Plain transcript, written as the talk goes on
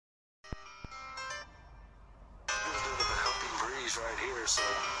these right here, so...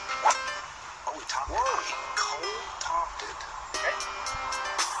 Oh, we topped it. He cold topped it. Okay.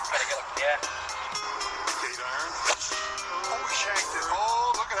 Gotta get up. Yeah. 8 iron. Oh, we shanked it.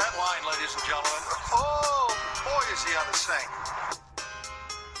 Oh, look at that line, ladies and gentlemen. Oh, boy, is he out of sync.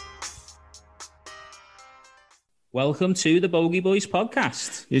 Welcome to the Bogey Boys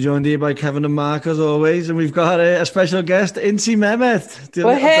podcast. You're joined here by Kevin and Mark as always, and we've got a special guest, Inci Mehmet.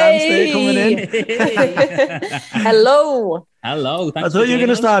 Well, hey! Coming in. Hello. Hello. I thought you were going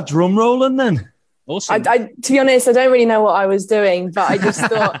to start drum rolling then. Awesome. I, to be honest, I don't really know what I was doing, but I just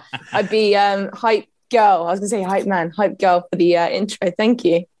thought I'd be hype girl. I was going to say hype man, hype girl for the intro. Thank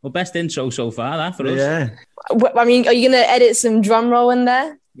you. Well, best intro so far, that for us. Yeah. I mean, are you going to edit some drum roll in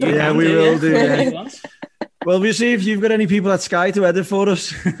there? Yeah, we will do. Yeah. Well, we'll see if you've got any people at Sky to edit for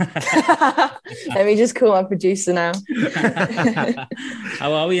us. Let me just call my producer now.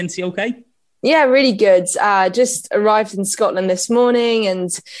 How are we, Inci? Okay? Yeah, really good. Just arrived in Scotland this morning and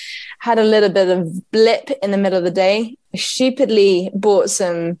had a little bit of blip in the middle of the day. I stupidly bought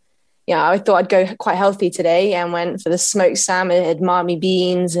some, I thought I'd go quite healthy today and went for the smoked salmon, edamame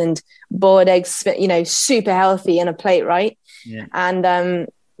beans and boiled eggs, super healthy in a plate, right? Yeah. And,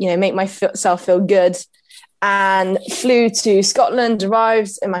 make myself feel good. And flew to Scotland,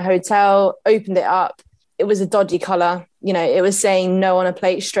 arrived in my hotel, opened it up. It was a dodgy colour. It was saying no on a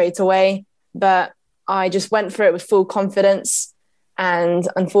plate straight away. But I just went for it with full confidence and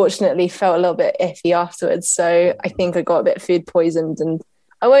unfortunately felt a little bit iffy afterwards. So I think I got a bit food poisoned, and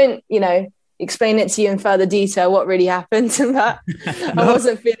I won't, explain it to you in further detail what really happened, but I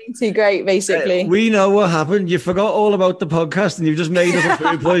wasn't feeling too great, basically. We know what happened. You forgot all about the podcast and you've just made up a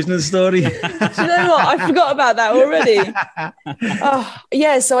food poisoning story. Do you know what? I forgot about that already.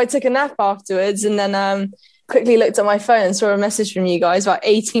 So I took a nap afterwards and then quickly looked at my phone and saw a message from you guys about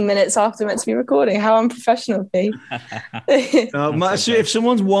 18 minutes after meant to be recording. How unprofessional of me. If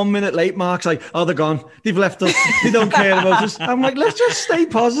someone's 1 minute late, Mark's like, oh, they're gone. They've left us. They don't care about us. I'm like, let's just stay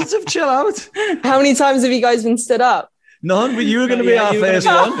positive. Chill out. How many times have you guys been stood up? None, but you were going to be our first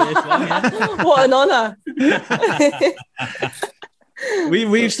one. What an honour.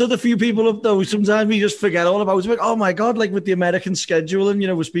 We've stood a few people up though. Sometimes we just forget all about it. It's like, oh my God, like with the American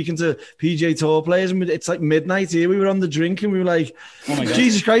scheduling, we're speaking to PJ Tour players and it's like midnight here. We were on the drink and we were like, oh my God.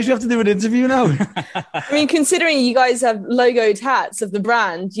 Jesus Christ, we have to do an interview now. I mean, considering you guys have logoed hats of the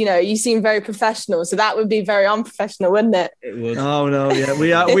brand, you seem very professional. So that would be very unprofessional, wouldn't it? It would. Oh no, yeah.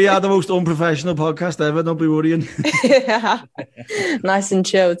 We are the most unprofessional podcast ever. Don't be worrying. Yeah. Nice and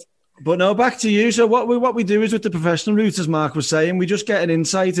chilled. But no, back to you. So what we do is with the professional route, as Mark was saying, we just get an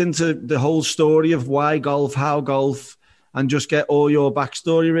insight into the whole story of why golf, how golf, and just get all your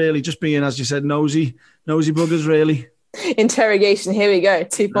backstory, really. Just being, as you said, nosy buggers, really. Interrogation, here we go,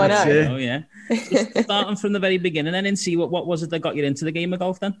 2.0. Oh, yeah. So starting from the very beginning then, Inci, what was it that got you into the game of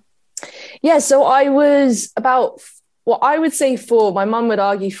golf then? Yeah, so I was about, I would say 4. My mum would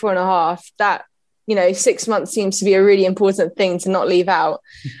argue 4.5. That 6 months seems to be a really important thing to not leave out.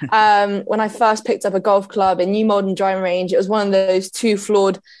 When I first picked up a golf club in New Malden driving range, it was one of those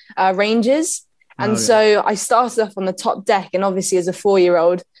 2-floored ranges. And so I started off on the top deck, and obviously as a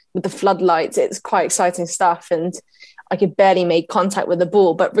 4-year-old with the floodlights, it's quite exciting stuff. And I could barely make contact with the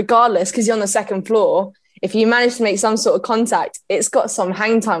ball. But regardless, because you're on the second floor, if you manage to make some sort of contact, it's got some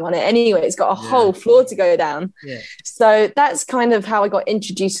hang time on it anyway. It's got a whole floor to go down. Yeah. So that's kind of how I got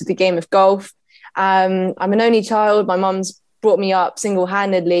introduced to the game of golf. I'm an only child. My mum's brought me up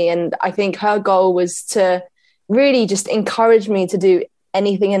single-handedly, and I think her goal was to really just encourage me to do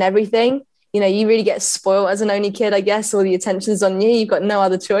anything and everything. You really get spoiled as an only kid, I guess. All the attention's on you. You've got no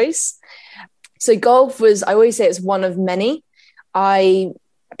other choice. So golf was, I always say, it's one of many. I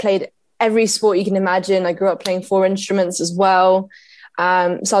played every sport you can imagine. I grew up playing 4 instruments as well. So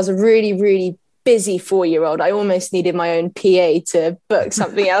I was a really, really busy 4-year-old. I almost needed my own PA to book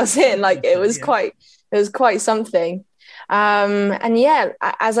something else in. Like it was quite something. And yeah,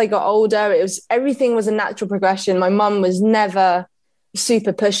 as I got older, everything was a natural progression. My mum was never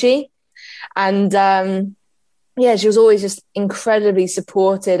super pushy, and she was always just incredibly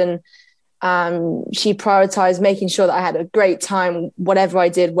supported, and she prioritized making sure that I had a great time, whatever I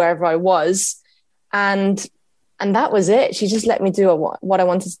did, wherever I was, and that was it. She just let me do what I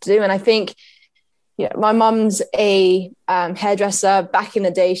wanted to do. And I think, my mum's a hairdresser. Back in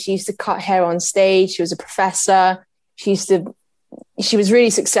the day, she used to cut hair on stage. She was a professor. She was really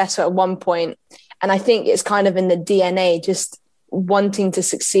successful at one point. And I think it's kind of in the DNA, just wanting to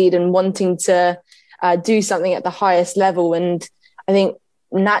succeed and wanting to do something at the highest level. And I think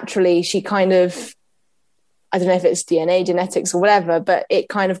naturally she kind of I don't know if it's DNA, genetics or whatever, but it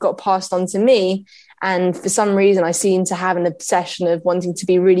kind of got passed on to me. And for some reason, I seem to have an obsession of wanting to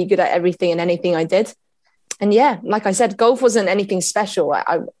be really good at everything and anything I did. And yeah, like I said, golf wasn't anything special.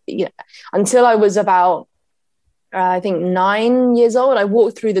 Until I was about, I think 9 years old, I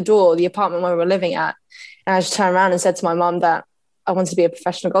walked through the door of the apartment where we were living at. And I just turned around and said to my mum that I wanted to be a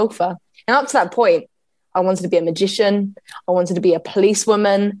professional golfer. And up to that point, I wanted to be a magician. I wanted to be a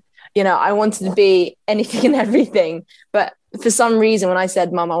policewoman. I wanted to be anything and everything. But for some reason, when I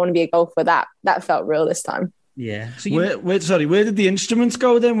said, Mum, I want to be a golfer, that felt real this time. Yeah. So where did the instruments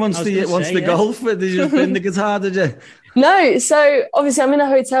go then? Once the golf, did you just bring the guitar? Did you? No. So obviously, I'm in a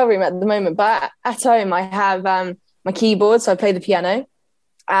hotel room at the moment, but at home I have my keyboard, so I play the piano,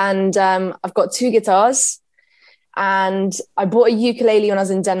 and I've got 2 guitars, and I bought a ukulele when I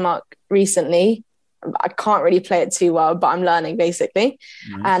was in Denmark recently. I can't really play it too well, but I'm learning basically.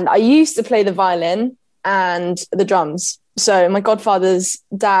 Nice. And I used to play the violin and the drums. So my godfather's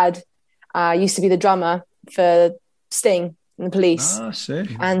dad used to be the drummer for Sting and the Police. Oh,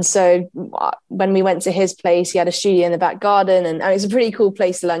 sick. And so when we went to his place, he had a studio in the back garden, and it's a pretty cool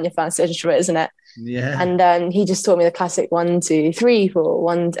place to learn your first instrument, isn't it? Yeah. And he just taught me the classic 1, 2, 3, 4,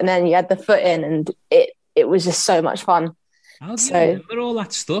 1, and then you had the foot in, and it was just so much fun. How do you remember all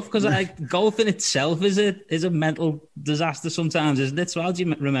that stuff? Because golf in itself is a mental disaster sometimes, isn't it? So how do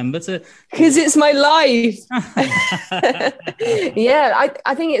you remember to? Because it's my life. Yeah,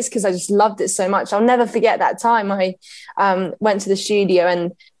 I think it's because I just loved it so much. I'll never forget that time I went to the studio,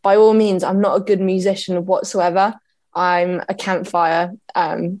 and by all means, I'm not a good musician whatsoever. I'm a campfire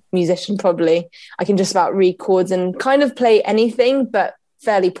musician, probably. I can just about read chords and kind of play anything, but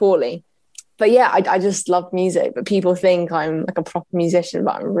fairly poorly. But yeah, I just love music. But people think I'm like a proper musician,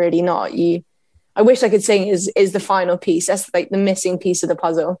 but I'm really not. I wish I could sing is the final piece. That's like the missing piece of the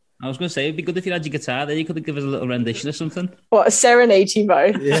puzzle. I was going to say, it'd be good if you had your guitar there. You could give us a little rendition or something. What, a serenade, you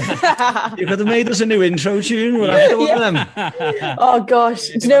both? Yeah. You could have made us a new intro tune. We'll have to one of them. Oh, gosh.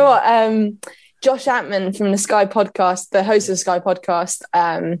 Do you know what? Josh Atman from the Sky podcast, the host of the Sky podcast,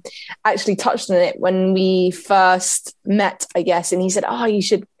 actually touched on it when we first met, I guess. And he said, you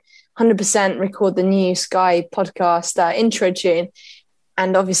should 100% record the new Sky podcast intro tune.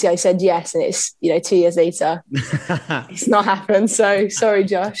 And obviously I said yes, and it's 2 years later it's not happened, so sorry,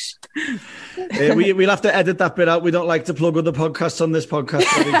 Josh. We'll have to edit that bit out. We don't like to plug other podcasts on this podcast.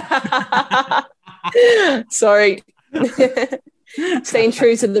 Sorry. Staying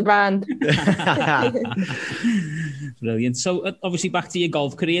true to the brand. Brilliant. So obviously back to your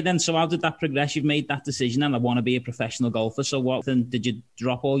golf career then. So how did that progress? You've made that decision and I want to be a professional golfer. So what then, did you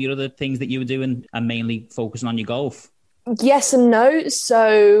drop all your other things that you were doing and mainly focusing on your golf? Yes and no.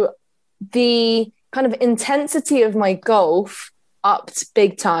 So the kind of intensity of my golf upped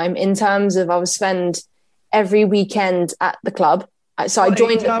big time in terms of I would spend every weekend at the club. So I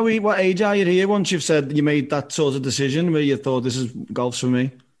joined. What age are you here once you've said you made that sort of decision where you thought this is golf's for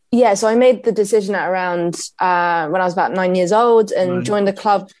me? Yeah, so I made the decision at around when I was about 9 years old and joined the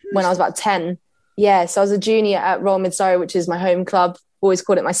club when I was about 10. Yeah, so I was a junior at Royal Mid-Surrey, which is my home club. Always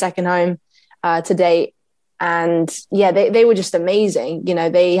called it my second home to date. And yeah, they were just amazing.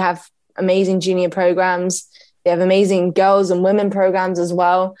 They have amazing junior programs. They have amazing girls and women programs as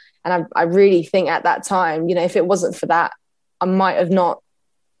well. And I really think at that time, if it wasn't for that, I might have not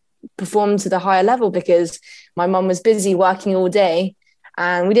performed to the higher level because my mum was busy working all day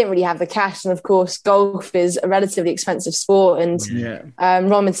and we didn't really have the cash. And of course, golf is a relatively expensive sport. And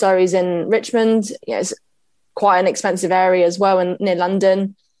Royal Mid-Surrey is in Richmond. It's quite an expensive area as well near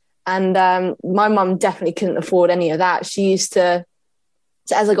London. And my mum definitely couldn't afford any of that. She used to,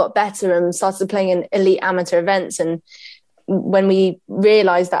 as I got better and started playing in elite amateur events, and when we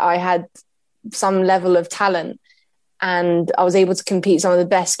realised that I had some level of talent and I was able to compete some of the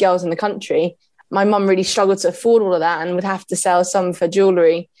best girls in the country, my mum really struggled to afford all of that and would have to sell some of her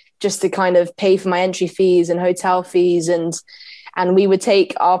jewellery just to kind of pay for my entry fees and hotel fees. And we would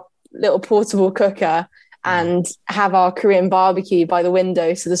take our little portable cooker and have our Korean barbecue by the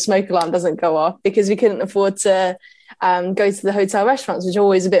window so the smoke alarm doesn't go off because we couldn't afford to go to the hotel restaurants, which are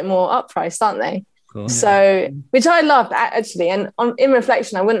always a bit more uppriced, aren't they? Cool. So, which I loved actually. And in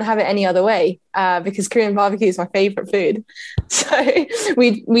reflection, I wouldn't have it any other way because Korean barbecue is my favourite food. So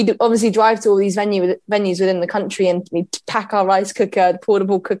we'd obviously drive to all these venues within the country and we'd pack our rice cooker, the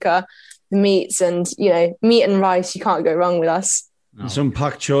portable cooker, the meats, and, meat and rice, you can't go wrong with us. Oh. Some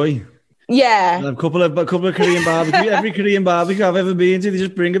pak choi. Yeah. A couple of Korean barbecue. Every Korean barbecue I've ever been to, they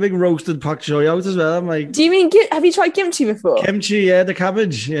just bring a big roasted pak choi out as well. I'm like, do you mean, have you tried kimchi before? Kimchi, yeah, the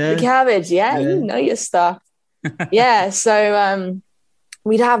cabbage, yeah. The cabbage, yeah. You know your stuff. Yeah, so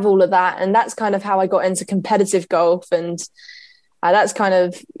we'd have all of that. And that's kind of how I got into competitive golf. And that's kind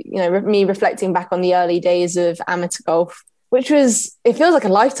of, me reflecting back on the early days of amateur golf, which it feels like a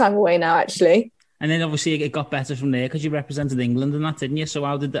lifetime away now, actually. And then obviously it got better from there because you represented England and that, didn't you? So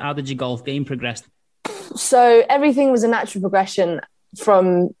how did your golf game progress? So everything was a natural progression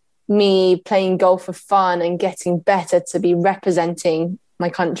from me playing golf for fun and getting better to be representing my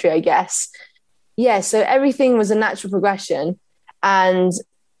country, I guess. Yeah, so everything was a natural progression. And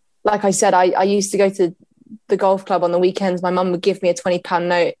like I said, I used to go to the golf club on the weekends. My mum would give me a £20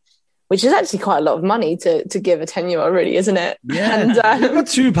 note, which is actually quite a lot of money to give a 10-year-old, really, isn't it? Yeah, and you got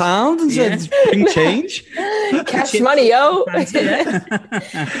 £2 and said, bring change. Cash money, yo.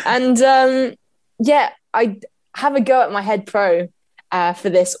 And I have a go at my head pro for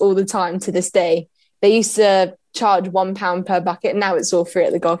this all the time to this day. They used to charge £1 per bucket. Now it's all free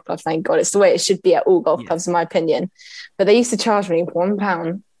at the golf club, thank God. It's the way it should be at all golf clubs, in my opinion. But they used to charge me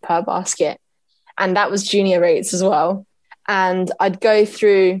 £1 per basket. And that was junior rates as well. And I'd go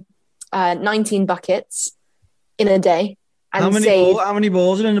through 19 buckets in a day. And how many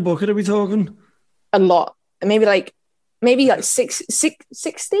balls are in a bucket, are we talking? A lot. Maybe like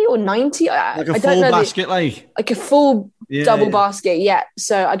 60 or 90. Like a full basket, like a full double basket, yeah.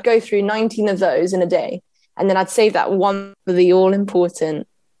 So I'd go through 19 of those in a day. And then I'd save that one for the all-important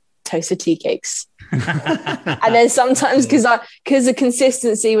toasted tea cakes. And then sometimes, because the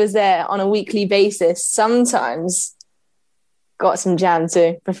consistency was there on a weekly basis, sometimes got some jam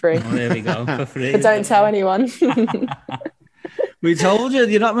too for free. Oh, there we go, for free. But don't tell anyone. We told you,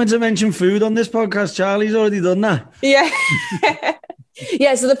 you're not meant to mention food on this podcast. Charlie's already done that. Yeah.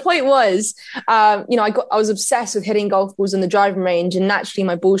 Yeah, so the point was, I was obsessed with hitting golf balls in the driving range, and naturally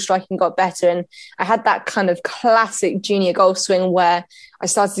my ball striking got better. And I had that kind of classic junior golf swing where I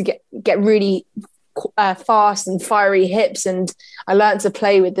started to get really fast and fiery hips, and I learned to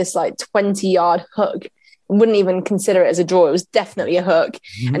play with this like 20-yard hook. I wouldn't even consider it as a draw. It was definitely a hook.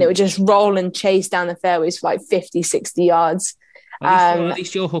 Mm-hmm. And it would just roll and chase down the fairways for like 50, 60 yards. At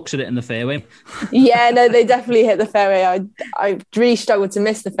least your hooks are in the fairway. Yeah, no, they definitely hit the fairway. I really struggled to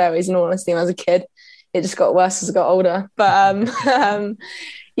miss the fairways, in all honesty, when I was a kid. It just got worse as I got older. But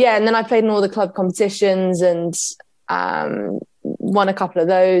yeah, and then I played in all the club competitions and won a couple of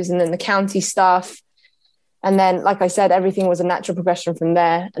those, and then the county stuff. And then, like I said, everything was a natural progression from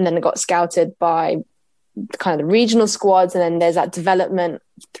there. And then I got scouted by kind of the regional squads, and then there's that development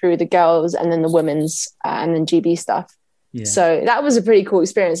through the girls and then the women's and then GB stuff. Yeah. So that was a pretty cool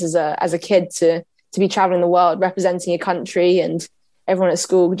experience as a kid to be traveling the world, representing a country, and everyone at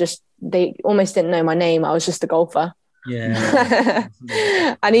school they almost didn't know my name. I was just a golfer. Yeah.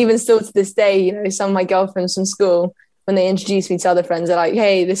 And even still to this day, some of my girlfriends from school, when they introduce me to other friends, they're like,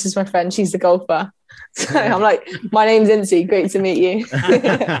 "Hey, this is my friend. She's the golfer." So I'm like, "My name's Inci. Great to meet you."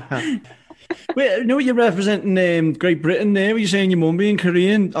 Wait, you're representing Great Britain there. Were you saying your mum being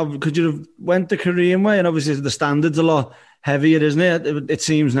Korean? Could you have went the Korean way? And obviously the standard's a lot heavier, isn't it? It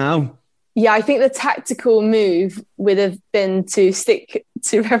seems now. Yeah, I think the tactical move would have been to stick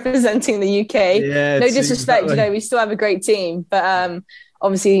to representing the UK. Yeah, no disrespect, we still have a great team. But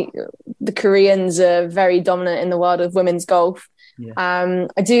obviously the Koreans are very dominant in the world of women's golf. Yeah.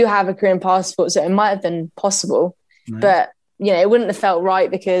 I do have a Korean passport, so it might have been possible. Nice. But it wouldn't have felt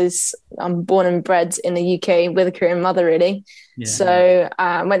right because I'm born and bred in the UK with a Korean mother, really. Yeah. So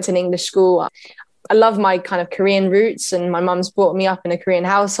I went to an English school. I love my kind of Korean roots, and my mum's brought me up in a Korean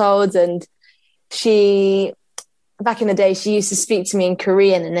household. And she, back in the day, she used to speak to me in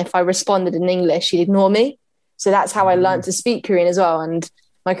Korean, and if I responded in English, she'd ignore me. So that's how I learned to speak Korean as well. And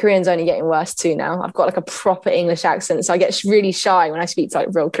my Korean's only getting worse too now. I've got like a proper English accent, so I get really shy when I speak to like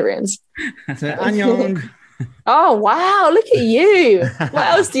real Koreans. Annyeong. Oh wow! Look at you. What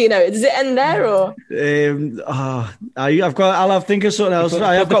else do you know? Does it end there or? I'll have to think of something else.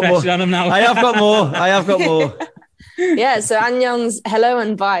 I have got more. I have got more. Yeah. So annyeong's hello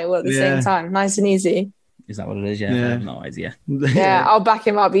and bye all at the same time. Nice and easy. Is that what it is? Yeah. I have no idea. Yeah, I'll back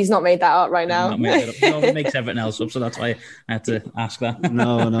him up. He's not made that up right now. He makes everything else up, so that's why I had to ask that.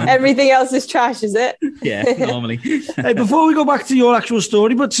 No. Everything else is trash, is it? Yeah, normally. Hey, before we go back to your actual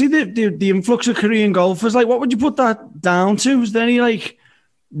story, but see the influx of Korean golfers, like what would you put that down to? Is there any like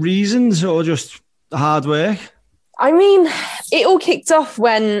reasons or just hard work? I mean, it all kicked off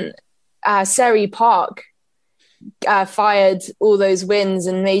when Seri Park fired all those wins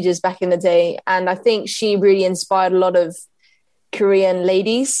and majors back in the day, and I think she really inspired a lot of Korean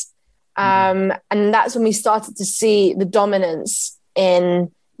ladies, and that's when we started to see the dominance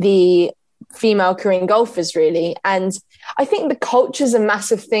in the female Korean golfers, really. And I think the culture is a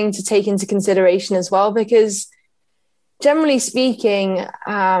massive thing to take into consideration as well, because generally speaking,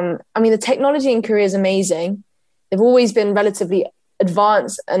 I mean, the technology in Korea is amazing. They've always been relatively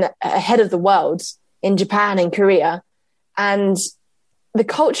advanced and ahead of the world in Japan and Korea. And the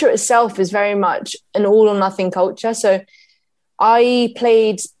culture itself is very much an all or nothing culture. So I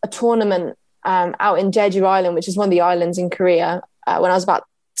played a tournament out in Jeju Island, which is one of the islands in Korea, when I was about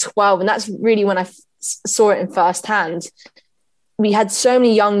 12. And that's really when I saw it in firsthand. We had so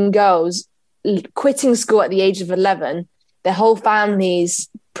many young girls quitting school at the age of 11, their whole families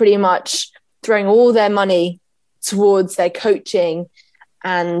pretty much throwing all their money towards their coaching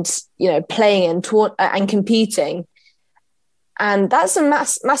and, playing and competing. And that's a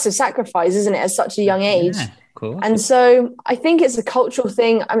massive sacrifice, isn't it, at such a young age? Yeah, cool. And so I think it's a cultural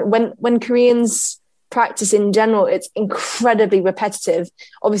thing. I mean, when Koreans practice in general, it's incredibly repetitive.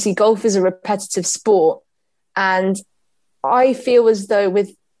 Obviously, golf is a repetitive sport. And I feel as though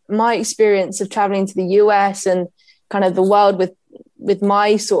with my experience of traveling to the US and kind of the world with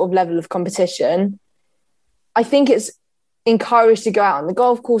my sort of level of competition, I think it's encouraged to go out on the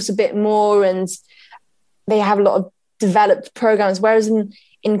golf course a bit more, and they have a lot of developed programs. Whereas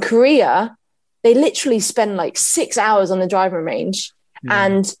in Korea, they literally spend like 6 hours on the driving range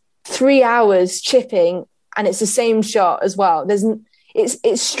and 3 hours chipping, and it's the same shot as well.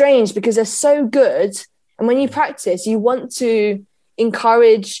 It's strange because they're so good. And when you practice, you want to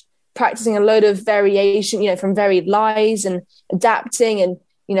encourage practicing a load of variation, from varied lies and adapting and,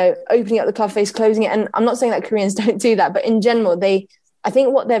 opening up the club face, closing it. And I'm not saying that Koreans don't do that, but in general, I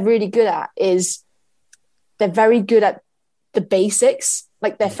think what they're really good at is they're very good at the basics.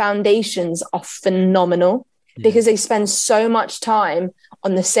 Like their foundations are phenomenal because they spend so much time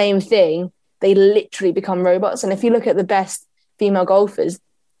on the same thing. They literally become robots. And if you look at the best female golfers,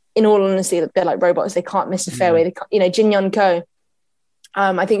 in all honesty, they're like robots. They can't miss a fairway. Jin Yeon Ko,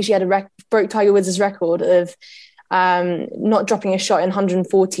 I think she had broke Tiger Woods' record of not dropping a shot in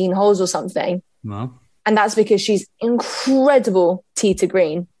 114 holes or something. Wow. And that's because she's incredible tee to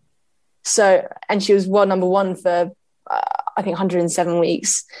green. So, and she was world number one for, I think 107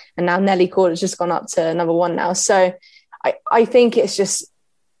 weeks. And now Nelly Cord has just gone up to number one now. So I think it's just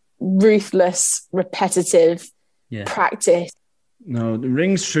ruthless, repetitive practice. No, it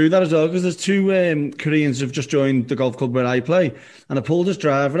rings true that as well, because there's two Koreans who've just joined the golf club where I play, and I pulled his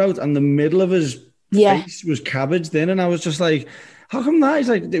driver out and the middle of his face was cabbaged in, and I was just like, how come that? He's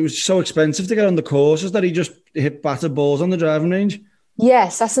like, it was so expensive to get on the courses that he just hit battered balls on the driving range.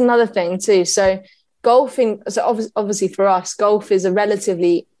 Yes, that's another thing too. So golfing, obviously for us, golf is a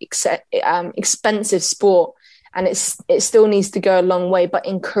relatively expensive sport, and it still needs to go a long way. But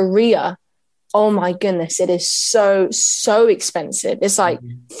in Korea, oh my goodness, it is so expensive. It's like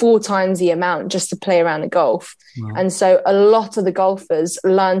 4 times the amount just to play around the golf. Wow. And so a lot of the golfers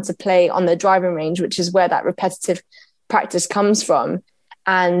learn to play on the driving range, which is where that repetitive practice comes from.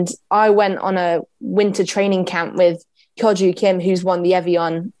 And I went on a winter training camp with Hyoju Kim, who's won the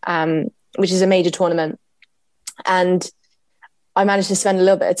Evian, which is a major tournament. And I managed to spend a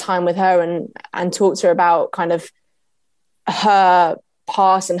little bit of time with her and talk to her about kind of her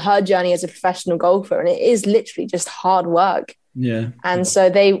past and her journey as a professional golfer. And it is literally just hard work. Yeah. And so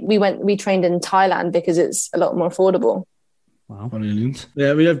we trained in Thailand because it's a lot more affordable. Wow. Brilliant.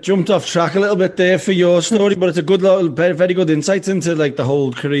 Yeah, we have jumped off track a little bit there for your story, but it's a good little, very, very good insight into like the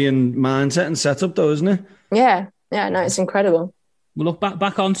whole Korean mindset and setup though, isn't it? Yeah. Yeah, no, it's incredible. Well, look,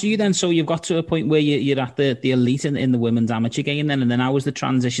 back onto you then. So you've got to a point where you're at the elite in the women's amateur game then, and then how was the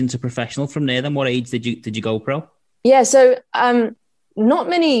transition to professional from there then? What age did you go pro? Yeah, so not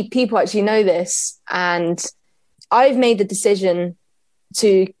many people actually know this, and I've made the decision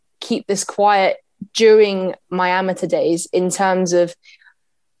to keep this quiet during my amateur days in terms of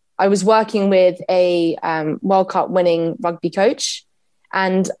I was working with a World Cup winning rugby coach,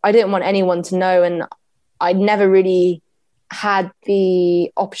 and I didn't want anyone to know, and I'd never really had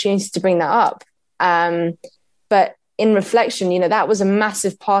the opportunity to bring that up. But in reflection, that was a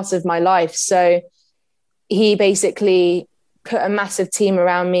massive part of my life. So he basically put a massive team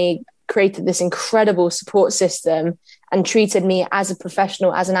around me, created this incredible support system, and treated me as a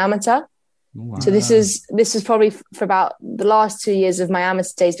professional, as an amateur. Wow. So this is probably for about the last 2 years of my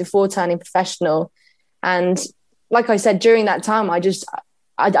amateur days before turning professional. And like I said, during that time, I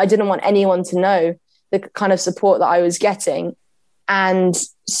didn't want anyone to know the kind of support that I was getting. And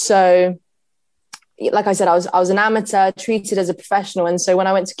so, like I said, I was an amateur treated as a professional. And so when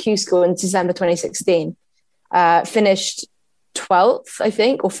I went to Q school in December 2016, finished 12th, I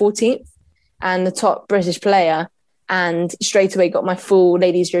think, or 14th, and the top British player, and straight away got my full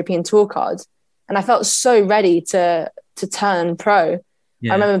Ladies European Tour card. And I felt so ready to turn pro.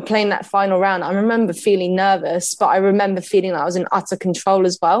 I remember playing that final round. I remember feeling nervous, but I remember feeling like I was in utter control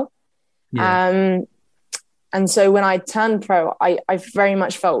as well. And so when I turned pro, I very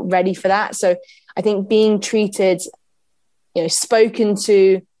much felt ready for that. So I think being treated, spoken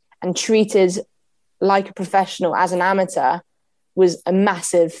to and treated like a professional as an amateur was a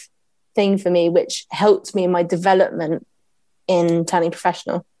massive thing for me, which helped me in my development in turning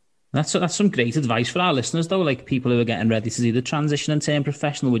professional. That's some great advice for our listeners, though. Like people who are getting ready to do the transition and turn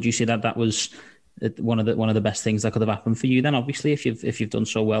professional. Would you say that was one of the best things that could have happened for you? Then, obviously, if you've done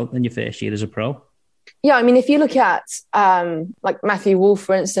so well in your first year as a pro. Yeah, I mean, if you look at like Matthew Wolff,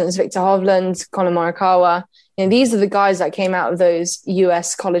 for instance, Victor Hovland, Colin Morikawa, these are the guys that came out of those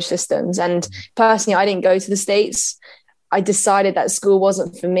US college systems. And personally, I didn't go to the States. I decided that school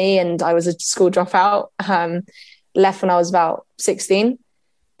wasn't for me, and I was a school dropout. Left when I was about 16.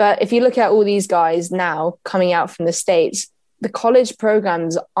 But if you look at all these guys now coming out from the States, the college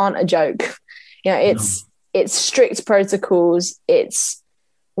programs aren't a joke. It's strict protocols. It's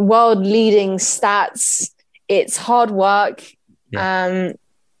world leading stats. It's hard work.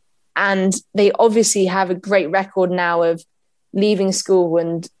 And they obviously have a great record now of leaving school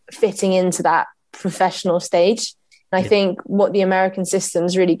and fitting into that professional stage. And I think what the American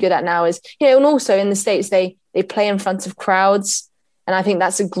system's really good at now is, and also in the States, they play in front of crowds. And I think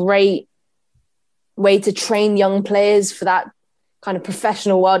that's a great way to train young players for that kind of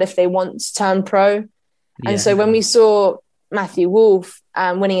professional world if they want to turn pro. And so when we saw Matthew Wolff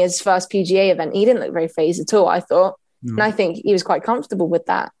winning his first PGA event, he didn't look very phased at all, I thought. And I think he was quite comfortable with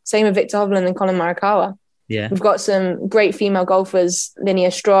that. Same with Victor Hovland and Colin Morikawa. We've got some great female golfers,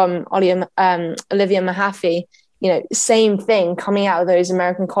 Linnea Strom, Olivia Mahaffey, same thing, coming out of those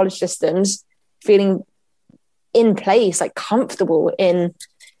American college systems, feeling in place, like comfortable in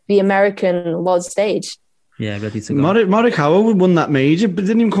the American world stage. Yeah, ready to go. Morikawa won that major, but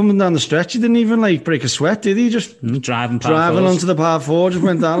didn't even come down the stretch. He didn't even break a sweat, did he? Just driving onto the par four, just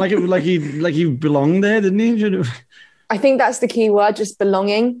went down like he belonged there, didn't he? I think that's the key word, just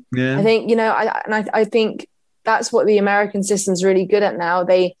belonging. Yeah. I think I think that's what the American system's really good at now.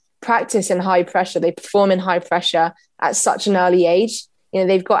 They practice in high pressure. They perform in high pressure at such an early age.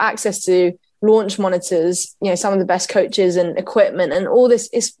 They've got access to launch monitors, some of the best coaches and equipment, and all this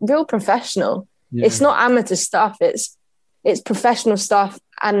is real professional. It's not amateur stuff. It's professional stuff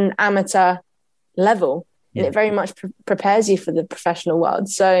at an amateur level. And it very much prepares you for the professional world.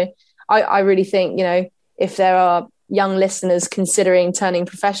 So I really think, if there are young listeners considering turning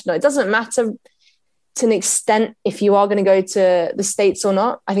professional, it doesn't matter to an extent if you are going to go to the States or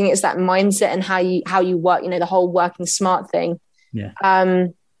not. I think it's that mindset and how you work, the whole working smart thing.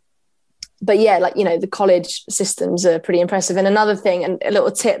 But the college systems are pretty impressive. And another thing, and a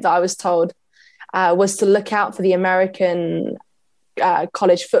little tip that I was told was to look out for the American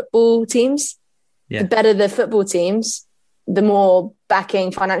college football teams. The better the football teams, the more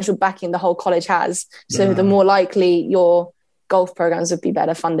financial backing the whole college has. So the more likely your golf programs would be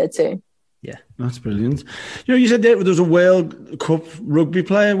better funded too. Yeah, that's brilliant. You said there was a World Cup rugby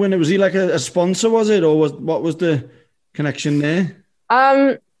player when it was he like a sponsor, was it? Or what was the connection there?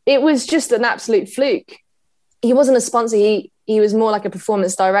 It was just an absolute fluke. He wasn't a sponsor. He was more like a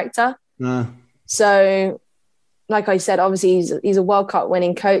performance director. So, like I said, obviously he's a World Cup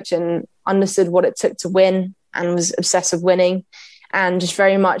winning coach and understood what it took to win and was obsessed with winning and just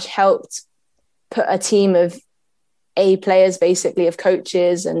very much helped put a team of A players, basically, of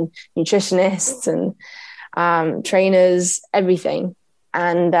coaches and nutritionists and trainers, everything.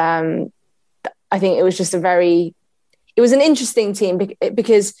 And I think it was just it was an interesting team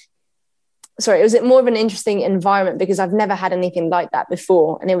because it was more of an interesting environment because I've never had anything like that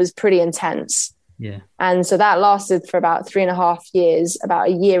before. And it was pretty intense. Yeah. And so that lasted for about 3.5 years, about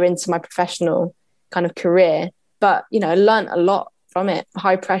a year into my professional kind of career. But, I learned a lot from it.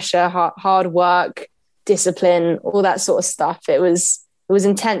 High pressure, hard work, discipline, all that sort of stuff. It was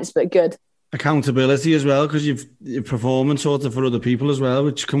intense, but good. Accountability as well, because you're performing sort of for other people as well,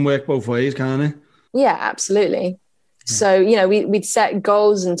 which can work both ways, can't it? Yeah, absolutely. Yeah. So, we'd set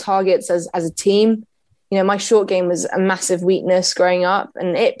goals and targets as a team. My short game was a massive weakness growing up,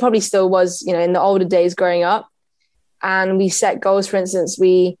 and it probably still was, in the older days growing up. And we set goals. For instance,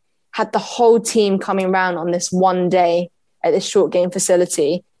 we had the whole team coming around on this one day at this short game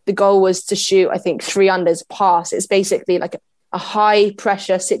facility. The goal was to shoot, I think, 3 unders pass. It's basically like a high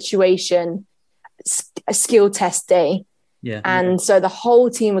pressure situation, a skill test day. Yeah. And so the whole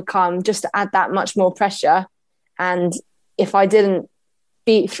team would come just to add that much more pressure. And if I didn't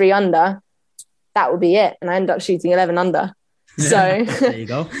beat 3 under, that would be it. And I ended up shooting 11 under. So there you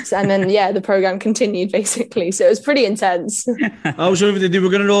go. And then the program continued basically. So it was pretty intense. I was sure they were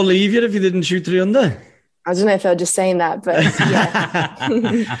going to all leave you if you didn't shoot 3 under. I don't know if they were just saying that, but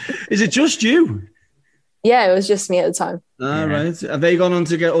yeah. Is it just you? Yeah, it was just me at the time. Right. Have they gone on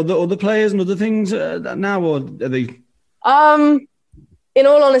to get other players and other things now, or are they? In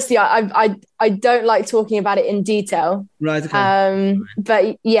all honesty, I don't like talking about it in detail. Right. Okay.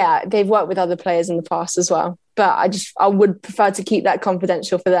 But yeah, they've worked with other players in the past as well. But I would prefer to keep that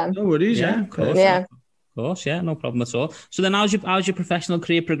confidential for them. No worries. Yeah. Of course. Yeah. Of course. Yeah. No problem at all. So then, how's your professional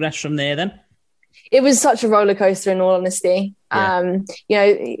career progressed from there then? It was such a roller coaster, in all honesty. Yeah.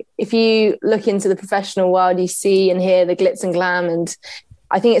 If you look into the professional world, you see and hear the glitz and glam, and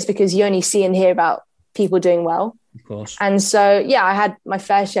I think it's because you only see and hear about people doing well. Of course. And so, I had my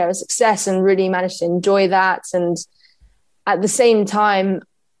fair share of success and really managed to enjoy that. And at the same time,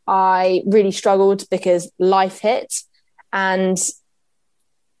 I really struggled because life hit. And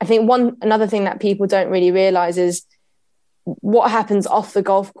I think another thing that people don't really realize is what happens off the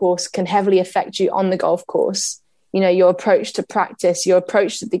golf course can heavily affect you on the golf course. Your approach to practice, your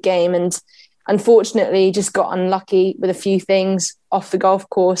approach to the game. And unfortunately, just got unlucky with a few things off the golf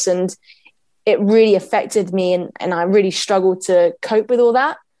course. And it really affected me. And I really struggled to cope with all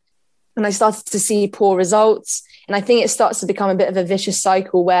that. And I started to see poor results. And I think it starts to become a bit of a vicious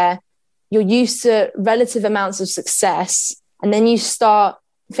cycle where you're used to relative amounts of success and then you start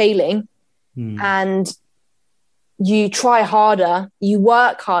failing and you try harder, you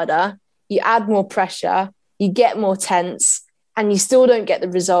work harder, you add more pressure, you get more tense, and you still don't get the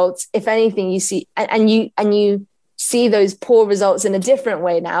results. If anything, you see, and you see those poor results in a different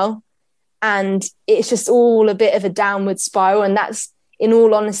way now. And it's just all a bit of a downward spiral. And that's, in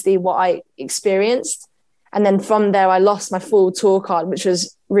all honesty, what I experienced. And then from there, I lost my full tour card, which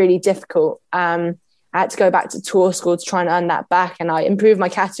was really difficult. I had to go back to tour school to try and earn that back. And I improved my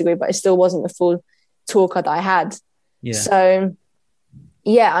category, but it still wasn't the full tour card that I had. Yeah. So,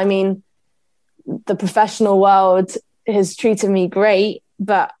 I mean, the professional world has treated me great,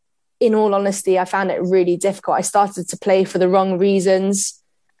 but in all honesty, I found it really difficult. I started to play for the wrong reasons.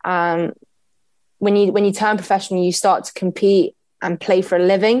 When you turn professional, you start to compete and play for a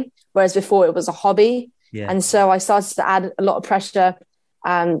living, whereas before it was a hobby. Yeah. And so I started to add a lot of pressure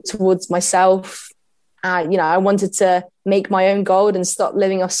towards myself. I wanted to make my own gold and stop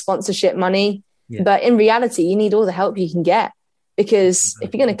living off sponsorship money. Yeah. But in reality, you need all the help you can get, because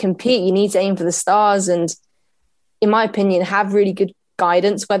if you're going to compete, you need to aim for the stars. And in my opinion, have really good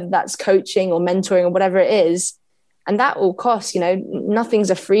guidance, whether that's coaching or mentoring or whatever it is. And that will cost,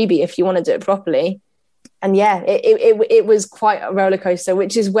 nothing's a freebie if you want to do it properly. And it was quite a roller coaster,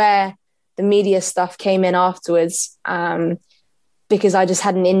 which is where the media stuff came in afterwards, because I just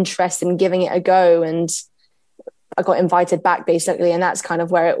had an interest in giving it a go, and I got invited back basically. And that's kind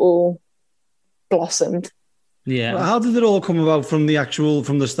of where it all blossomed. Yeah. Well, how did it all come about from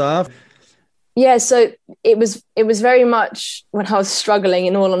the start? Yeah, so it was very much when I was struggling,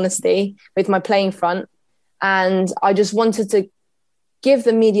 in all honesty, with my playing front. And I just wanted to give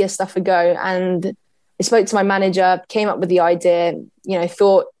the media stuff a go. And I spoke to my manager, came up with the idea,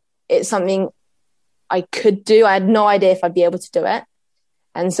 thought it's something I could do. I had no idea if I'd be able to do it.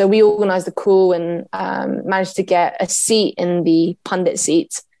 And so we organised a call and managed to get a seat in the pundit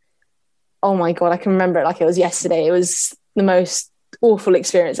seat. Oh my God, I can remember it like it was yesterday. It was the most awful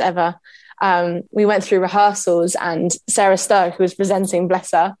experience ever. We went through rehearsals, and Sarah Sturck, who was presenting,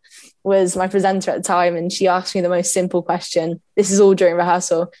 bless her, was my presenter at the time. And she asked me the most simple question. This is all during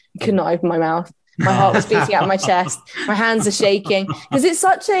rehearsal. I could not open my mouth. My heart was beating out of my chest. My hands are shaking, because it's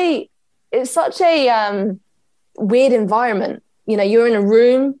such a weird environment. You're in a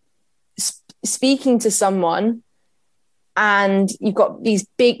room speaking to someone, and you've got these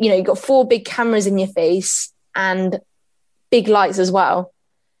big, you've got 4 big cameras in your face and big lights as well.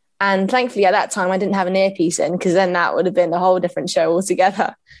 And thankfully at that time I didn't have an earpiece in, because then that would have been a whole different show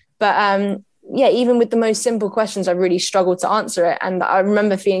altogether. But even with the most simple questions, I really struggled to answer it. And I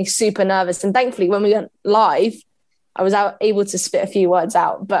remember feeling super nervous. And thankfully when we went live, I was able to spit a few words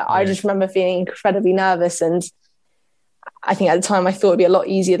out. But I just remember feeling incredibly nervous. And I think at the time I thought it'd be a lot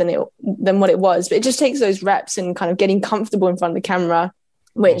easier than what it was. But it just takes those reps and kind of getting comfortable in front of the camera,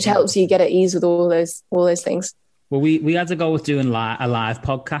 which helps you get at ease with all those things. Well, we had to go with doing a live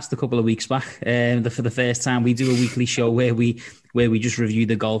podcast a couple of weeks back. For the first time, we do a weekly show where we just review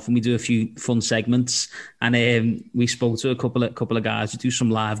the golf, and we do a few fun segments. And we spoke to a couple of guys who do some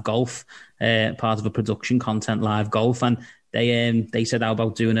live golf, part of a production content, live golf. And they said, how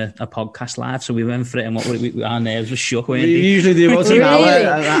about doing a podcast live? So we went for it, and our nerves were shook. We usually do about an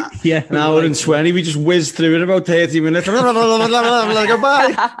hour, yeah, an hour and 20. We just whiz through it about 30 minutes.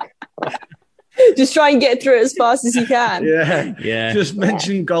 Goodbye. Just try and get through it as fast as you can. Yeah. Just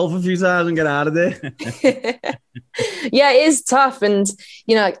mention golf a few times and get out of there. Yeah, it is tough. And,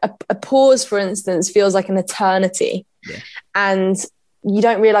 you know, a pause, for instance, feels like an eternity. Yeah. And you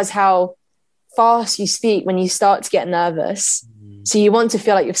don't realize how fast you speak when you start to get nervous. So you want to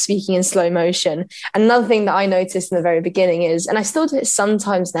feel like you're speaking in slow motion. Another thing that I noticed in the very beginning is, and I still do it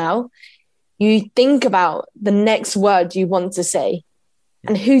sometimes now, you think about the next word you want to say.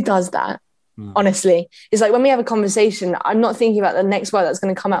 And who does that? Honestly, it's like when we have a conversation, I'm not thinking about the next word that's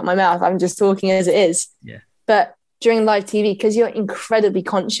going to come out of my mouth. I'm just talking as it is. Yeah. But during live TV, because you're incredibly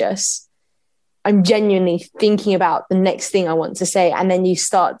conscious, I'm genuinely thinking about the next thing I want to say. And then you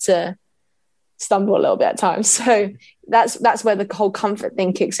start to stumble a little bit at times. So that's where the whole comfort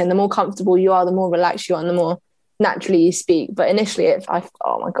thing kicks in. The more comfortable you are, the more relaxed you are, and the more naturally you speak. But initially,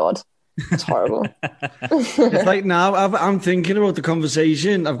 oh my God, it's horrible. It's like now I'm thinking about the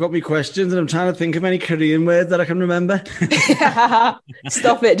conversation. I've got my questions and I'm trying to think of any Korean word that I can remember.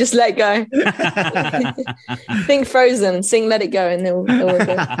 Stop it. Just let go. Think Frozen. Sing Let It Go and it'll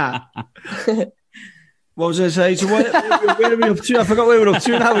go. What was I saying? So where are we up to? I forgot where we're up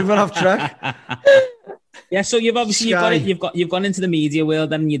to now. We've gone off track. Yeah, so you've gone into the media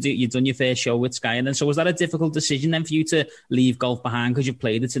world, and you've done your first show with Sky, and then so was that a difficult decision then for you to leave golf behind, because you've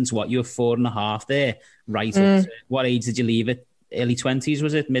played it since you were 4.5 there, right? What age did you leave it? Early 20s,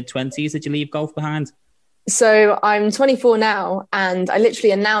 was it? Mid 20s? Did you leave golf behind? So I'm 24 now, and I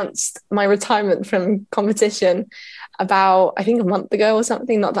literally announced my retirement from competition about, I think, a month ago or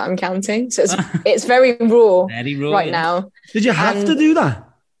something. Not that I'm counting. So it's very raw, now. Did you have to do that?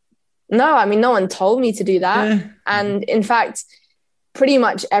 No, I mean, no one told me to do that. Yeah. And in fact, pretty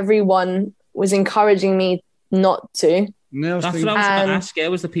much everyone was encouraging me not to. No, that's what I was going to ask. Yeah,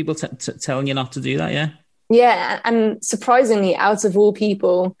 was the people telling you not to do that? Yeah. Yeah. And surprisingly, out of all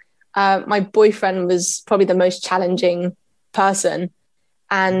people, my boyfriend was probably the most challenging person.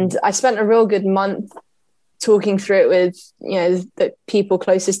 And I spent a real good month talking through it with, you know, the people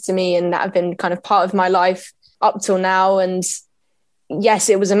closest to me and that have been kind of part of my life up till now. And yes,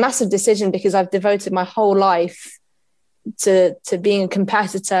 it was a massive decision because I've devoted my whole life to being a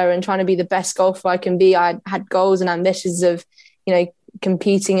competitor and trying to be the best golfer I can be. I had goals and ambitions of, you know,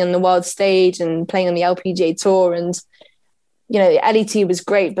 competing on the world stage and playing on the LPGA tour. And, you know, the LET was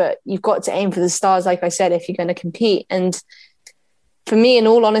great, but you've got to aim for the stars, like I said, if you're going to compete. And for me, in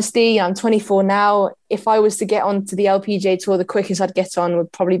all honesty, I'm 24 now. If I was to get onto the LPGA tour, the quickest I'd get on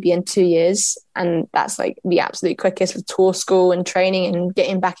would probably be in 2 years. And that's like the absolute quickest with tour school and training and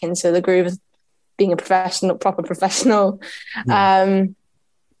getting back into the groove of being a proper professional. Yeah.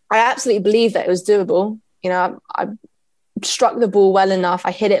 I absolutely believe that it was doable. You know, I struck the ball well enough.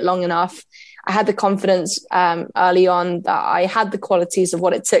 I hit it long enough. I had the confidence early on that I had the qualities of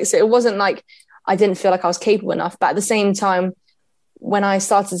what it took. So it wasn't like I didn't feel like I was capable enough. But at the same time, when I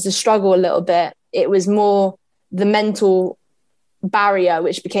started to struggle a little bit, it was more the mental barrier,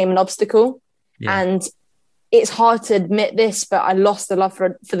 which became an obstacle. Yeah. And it's hard to admit this, but I lost the love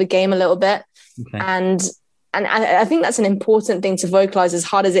for the game a little bit. Okay. And I think that's an important thing to vocalize, as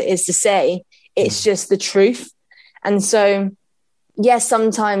hard as it is to say. It's just the truth. And so, yes,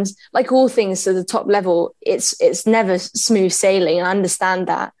 sometimes, like all things to the top level, it's never smooth sailing. And I understand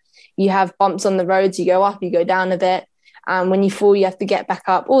that. You have bumps on the roads, you go up, you go down a bit. When you fall, you have to get back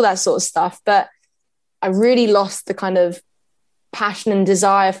up, all that sort of stuff. But I really lost the kind of passion and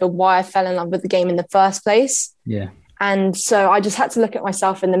desire for why I fell in love with the game in the first place. Yeah. And so I just had to look at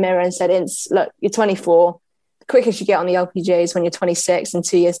myself in the mirror and said, look, you're 24. The quickest you get on the LPGA is when you're 26 in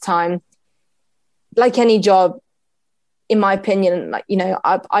 2 years' time. Like any job, in my opinion, like, you know,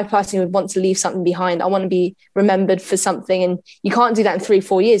 I personally would want to leave something behind. I want to be remembered for something. And you can't do that in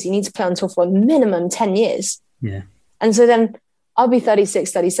 3-4 years. You need to play on tour for a minimum 10 years. Yeah. And so then I'll be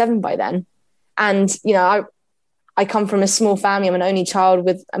 36, 37 by then. And, you know, I come from a small family. I'm an only child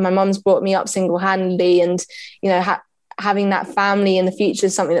and my mum's brought me up single-handedly. And, you know, having that family in the future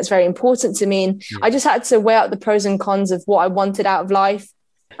is something that's very important to me. And I just had to weigh out the pros and cons of what I wanted out of life.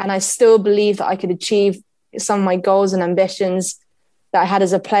 And I still believe that I could achieve some of my goals and ambitions that I had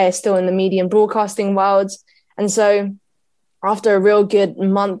as a player still in the media and broadcasting world. And so after a real good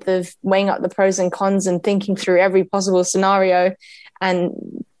month of weighing up the pros and cons and thinking through every possible scenario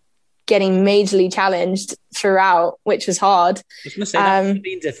and getting majorly challenged throughout, which was hard. I was going to say, that's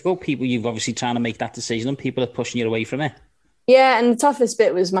been difficult. People, you've obviously trying to make that decision and people are pushing you away from it. Yeah, and the toughest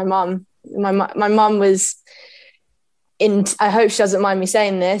bit was my mum. My mum was I hope she doesn't mind me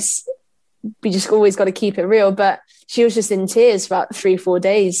saying this. We just always got to keep it real. But she was just in tears for about 3-4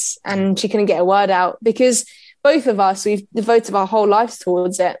 days, and she couldn't get a word out because both of us, we've devoted our whole lives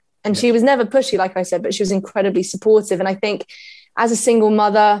towards it. And she was never pushy, like I said, but she was incredibly supportive. And I think as a single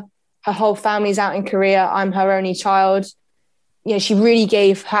mother, her whole family's out in Korea. I'm her only child. You know, she really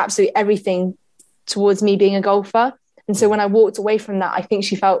gave her absolutely everything towards me being a golfer. And so when I walked away from that, I think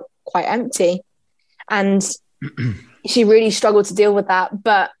she felt quite empty. And she really struggled to deal with that.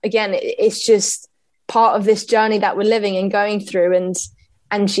 But again, it's just part of this journey that we're living and going through.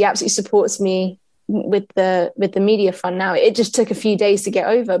 And she absolutely supports me with the media front now. It just took a few days to get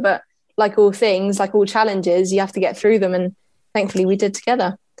over. But like all things, like all challenges, you have to get through them. And thankfully we did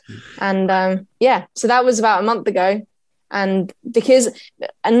together. And so that was about a month ago. And because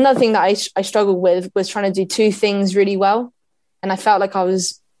another thing that I struggled with was trying to do two things really well. And I felt like I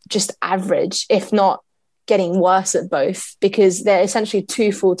was just average, if not getting worse at both, because they're essentially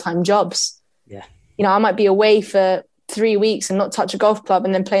two full-time jobs. Yeah. You know, I might be away for 3 weeks and not touch a golf club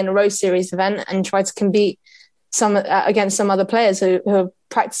and then play in a Rose Series event and try to compete against some other players who are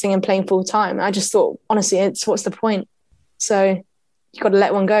practicing and playing full-time. And I just thought, honestly, what's the point? So you've got to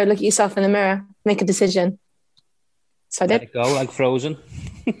let one go, look at yourself in the mirror, make a decision. So I did. Let it go, like Frozen.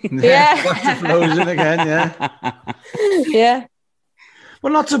 Yeah. Back to Frozen again, yeah. Yeah.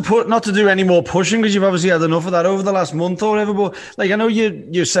 Well, not to do any more pushing, because you've obviously had enough of that over the last month or whatever. But like, I know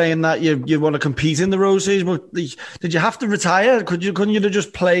you're saying that you want to compete in the Rose Series, but did you have to retire? Couldn't you have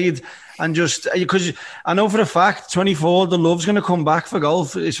just played and just, because I know for a fact 24, the love's going to come back for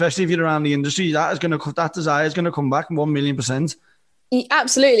golf, especially if you're around the industry. That desire is going to come back 1,000,000%.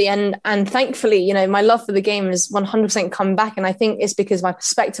 Absolutely. And thankfully, you know, my love for the game has 100% come back. And I think it's because my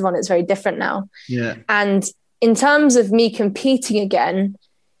perspective on it is very different now. Yeah. And in terms of me competing again,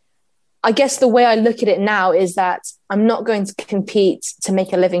 I guess the way I look at it now is that I'm not going to compete to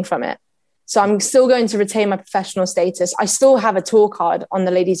make a living from it. So I'm still going to retain my professional status. I still have a tour card on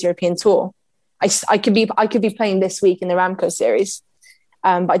the Ladies European Tour. I could be playing this week in the Ramco Series,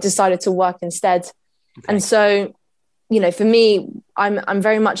 but I decided to work instead. Okay. And so, you know, for me, I'm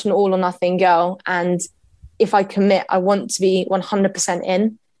very much an all or nothing girl. And if I commit, I want to be 100%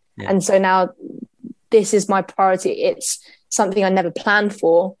 in. Yeah. And so now this is my priority. It's something I never planned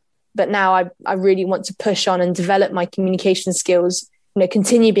for, but now I really want to push on and develop my communication skills, you know,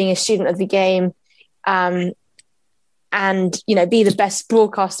 continue being a student of the game, and, you know, be the best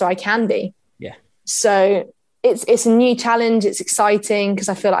broadcaster I can be. Yeah. So it's a new challenge. It's exciting because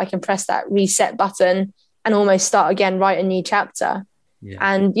I feel like I can press that reset button and almost start again, write a new chapter. Yeah.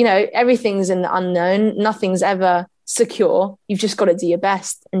 And, you know, everything's in the unknown. Nothing's ever secure. You've just got to do your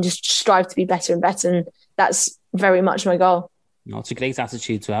best and just strive to be better and better. And that's very much my goal. No, it's a great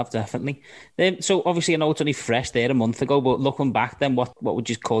attitude to have, definitely. So obviously I know it's only fresh there a month ago, but looking back then, what would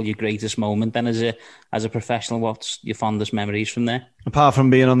you call your greatest moment then as a professional? What's your fondest memories from there? Apart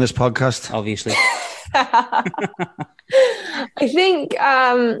from being on this podcast. Obviously. I think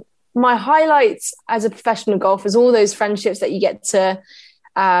my highlights as a professional golfer is all those friendships that you get to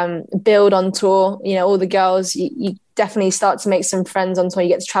build on tour. You know, all the girls, you definitely start to make some friends on tour. You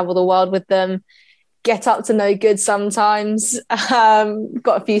get to travel the world with them, get up to no good sometimes.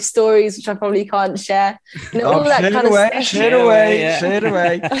 Got a few stories which I probably can't share. You know, all that kind of stuff. Share it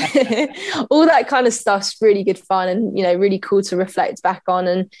away. All that kind of stuff's really good fun and, you know, really cool to reflect back on.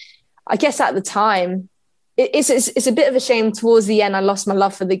 And I guess at the time, it's a bit of a shame. Towards the end, I lost my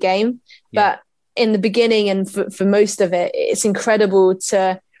love for the game, but in the beginning and for most of it, it's incredible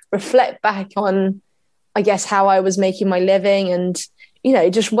to reflect back on, I guess, how I was making my living and, you know,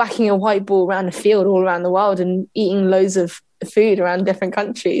 just whacking a white ball around the field all around the world and eating loads of food around different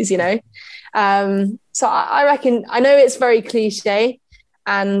countries, you know. So I reckon, I know it's very cliche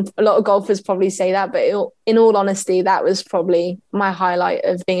and a lot of golfers probably say that, but in all honesty, that was probably my highlight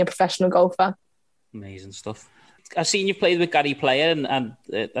of being a professional golfer. Amazing stuff. I've seen you've played with Gary Player and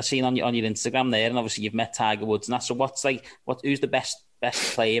I've seen on your Instagram there, and obviously you've met Tiger Woods and that. So who's the best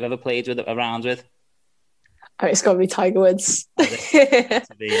player you've ever played with, around with? Oh, it's got to be Tiger Woods.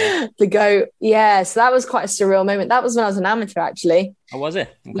 The GOAT. Yeah, so that was quite a surreal moment. That was when I was an amateur, actually. Oh, was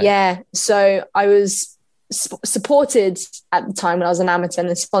it? Okay. Yeah, so I was supported at the time when I was an amateur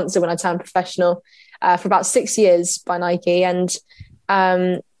and sponsored when I turned professional for about 6 years by Nike. And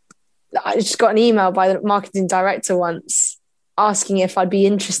I just got an email by the marketing director once asking if I'd be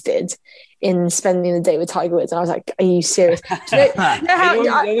interested in spending the day with Tiger Woods. And I was like, are you serious? Do you know how,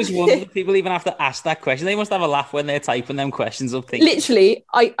 I always wonder if people even have to ask that question. They must have a laugh when they're typing them questions up. Literally,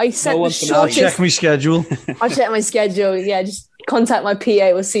 I sent the shortest... I'll check my schedule. I'll check my schedule. Yeah, just contact my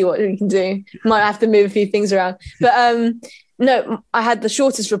PA. We'll see what we can do. Might have to move a few things around. But no, I had the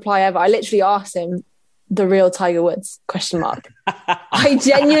shortest reply ever. I literally asked him, the real Tiger Woods, ? I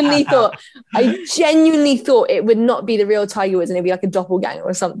genuinely thought it would not be the real Tiger Woods and it'd be like a doppelganger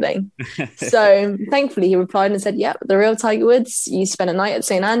or something. So thankfully he replied and said, yeah, the real Tiger Woods, you spent a night at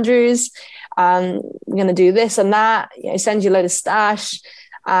St. Andrews. We're going to do this and that, send you a load of stash.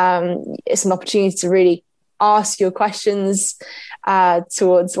 It's an opportunity to really ask your questions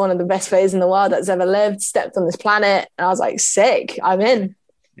towards one of the best players in the world that's ever lived, stepped on this planet. And I was like, sick, I'm in.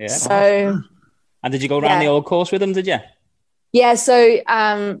 Yeah. So... And did you go around the old course with them, did you? Yeah, so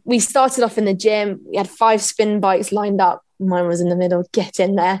we started off in the gym. We had 5 spin bikes lined up. Mine was in the middle, get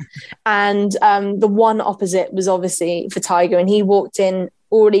in there. And the one opposite was obviously for Tiger. And he walked in,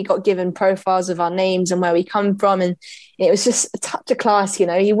 already got given profiles of our names and where we come from. And it was just a touch of class,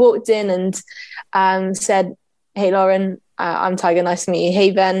 He walked in and said, hey, Lauren, I'm Tiger, nice to meet you. Hey,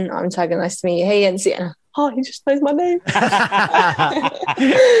 Ben, I'm Tiger, nice to meet you. Hey, Inci. And he just knows my name.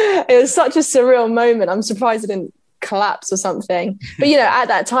 It was such a surreal moment. I'm surprised it didn't collapse or something. But, at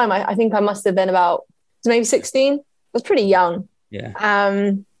that time, I think I must have been about maybe 16. I was pretty young. Yeah.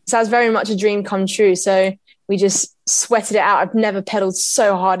 So it was very much a dream come true. So we just sweated it out. I've never pedaled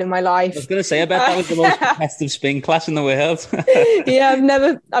so hard in my life. I was going to say, I bet that was the most competitive spin class in the world.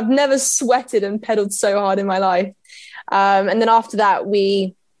 Yeah, I've never sweated and pedaled so hard in my life. And then after that,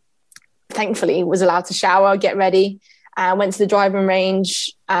 we thankfully was allowed to shower, get ready, went to the driving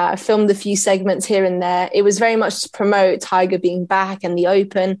range, filmed a few segments here and there. It was very much to promote Tiger being back and the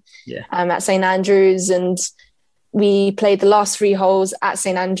Open at St. Andrews. And we played the last 3 holes at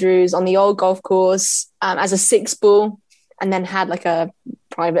St. Andrews on the old golf course as a 6-ball, and then had like a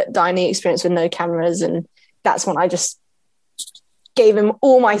private dining experience with no cameras. And that's when I just gave him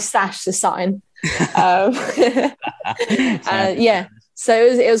all my stash to sign. So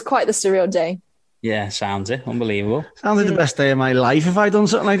it was quite the surreal day. Yeah, sounds it. Unbelievable. Sounds like the best day of my life if I'd done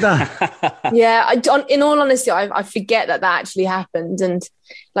something like that. Yeah, in all honesty, I forget that actually happened. And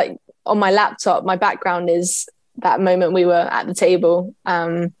like on my laptop, my background is that moment we were at the table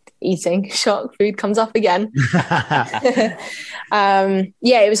eating. Shock, food comes up again. It's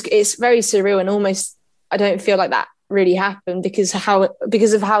very surreal, and almost I don't feel like that really happened because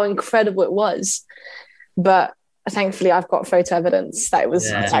of how incredible it was. But thankfully, I've got photo evidence that it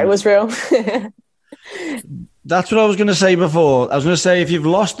was real. That's what I was going to say before. I was going to say, if you've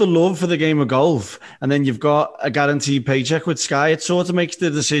lost the love for the game of golf and then you've got a guaranteed paycheck with Sky, it sort of makes the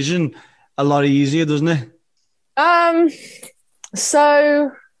decision a lot easier, doesn't it?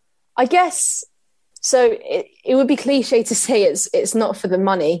 So I guess it would be cliche to say it's not for the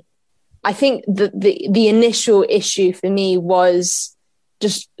money. I think the initial issue for me was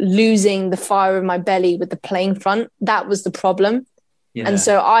just losing the fire in my belly with the playing front. That was the problem. Yeah. And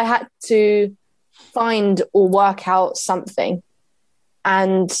so I had to find or work out something.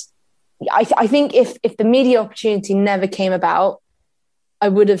 And I think if the media opportunity never came about, I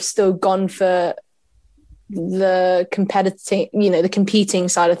would have still gone for the the competing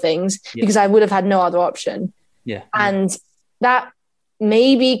side of things, because I would have had no other option. Yeah. And that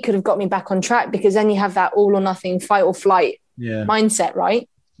maybe could have got me back on track, because then you have that all or nothing, fight or flight mindset, right?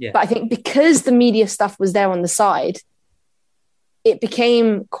 Yeah. But I think because the media stuff was there on the side, it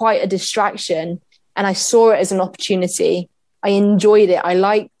became quite a distraction, and I saw it as an opportunity. I enjoyed it. I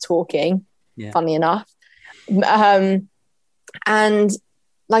liked talking, funny enough. And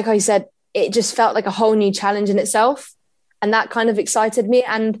like I said, it just felt like a whole new challenge in itself. And that kind of excited me.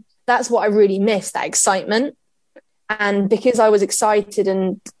 And that's what I really missed, that excitement. And because I was excited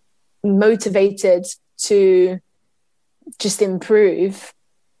and motivated to just improve,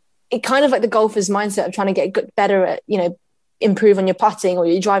 it kind of like the golfer's mindset of trying to get better at, improve on your putting or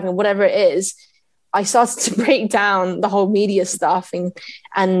your driving or whatever it is. I started to break down the whole media stuff and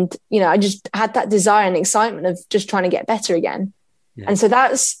I just had that desire and excitement of just trying to get better again. Yeah. And so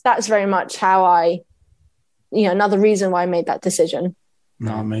that's very much how I, another reason why I made that decision. Oh,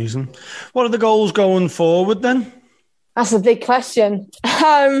 amazing. What are the goals going forward then? That's a big question.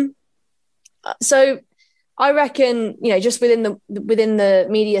 So I reckon, just within the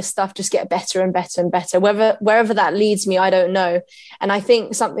media stuff, just get better and better and better. Wherever that leads me, I don't know. And I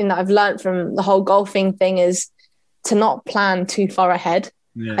think something that I've learned from the whole golfing thing is to not plan too far ahead.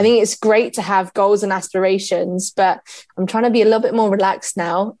 Yeah. I think it's great to have goals and aspirations, but I'm trying to be a little bit more relaxed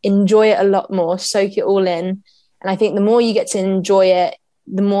now, enjoy it a lot more, soak it all in, And I think the more you get to enjoy it,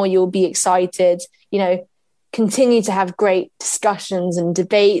 the more you'll be excited, continue to have great discussions and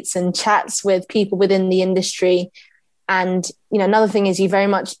debates and chats with people within the industry. And, another thing is you very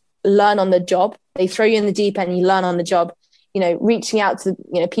much learn on the job. They throw you in the deep end, you learn on the job, reaching out to,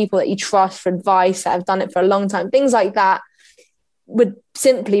 people that you trust for advice that have done it for a long time. Things like that would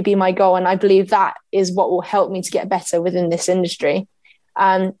simply be my goal. And I believe that is what will help me to get better within this industry.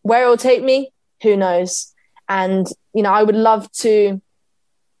 Where it will take me, who knows? And, I would love to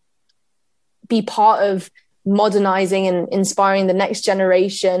be part of modernizing and inspiring the next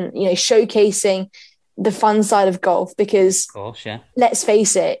generation, showcasing the fun side of golf, because of course, yeah. Let's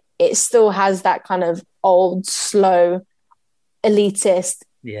face it, it still has that kind of old, slow, elitist,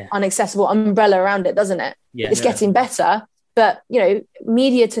 inaccessible umbrella around it, doesn't it? Yeah, it's getting better, but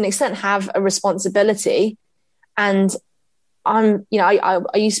media to an extent have a responsibility. And I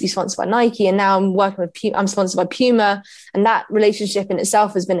used to be sponsored by Nike, and now I'm working with I'm sponsored by Puma, and that relationship in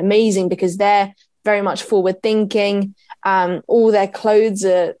itself has been amazing because they're very much forward thinking. All their clothes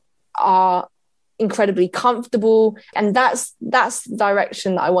are incredibly comfortable, and that's the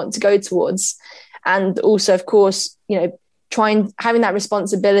direction that I want to go towards. And also, of course, having that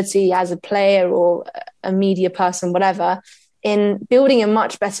responsibility as a player or a media person, whatever, in building a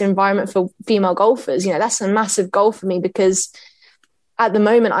much better environment for female golfers. That's a massive goal for me, because at the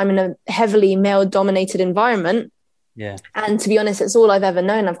moment I'm in a heavily male dominated environment. Yeah. And to be honest, it's all I've ever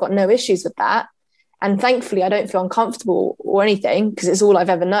known. I've got no issues with that. And thankfully I don't feel uncomfortable or anything, because it's all I've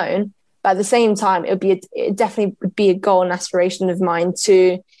ever known. But at the same time, it definitely would be a goal and aspiration of mine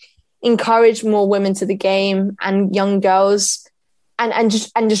to encourage more women to the game and young girls, and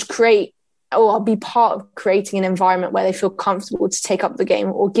just create, or be part of creating an environment where they feel comfortable to take up the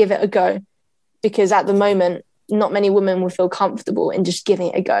game or give it a go. Because at the moment, not many women will feel comfortable in just giving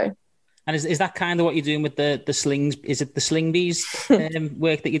it a go. And is that kind of what you're doing with the slings? Is it the sling bees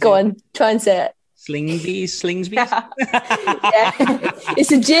work that you do? Go on, try and say it. Slings bees? Yeah.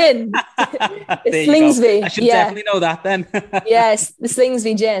 It's a gin. It's Slingsby. I should definitely know that then. Yes, the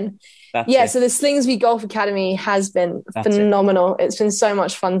Slingsby gin. That's so the Slingsby Golf Academy has been phenomenal. It's been so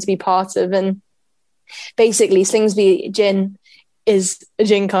much fun to be part of. And basically, Slingsby Gin is a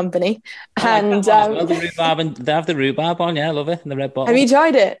gin company. And the rhubarb, and they have the rhubarb on. Yeah, I love it. And the red bottle. Have you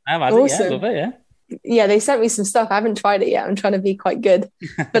tried it? I've had Awesome. it. Yeah, I love it. Yeah. Yeah, they sent me some stuff. I haven't tried it yet. I'm trying to be quite good,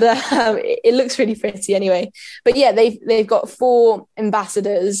 but it looks really pretty anyway. But yeah, they've got 4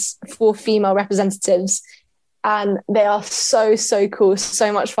 ambassadors, 4 female representatives, and they are so cool.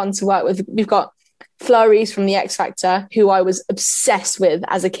 So much fun to work with. We've got Fleury's from the X Factor, who I was obsessed with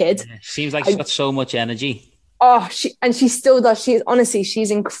as a kid. Yeah, seems like she's got so much energy. Oh, she still does.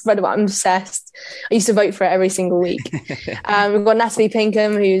 She's incredible. I'm obsessed. I used to vote for it every single week. We've got Natalie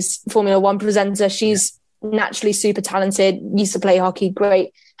Pinkham, who's Formula One presenter. She's naturally super talented, used to play hockey,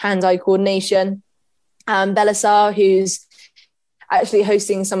 great hand-eye coordination. Belisar, who's actually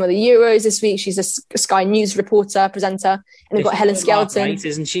hosting some of the Euros this week. She's a Sky News reporter, presenter. And we've got Helen Skelton. Right,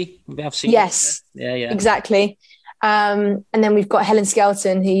 isn't she? Yes. Yeah, exactly. And then we've got Helen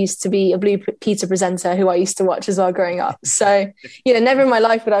Skelton, who used to be a Blue Peter presenter, who I used to watch as well growing up. So, never in my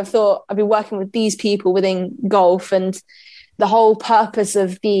life would I have thought I'd be working with these people within golf. And the whole purpose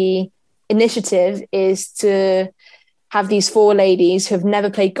of the initiative is to have these 4 ladies who have never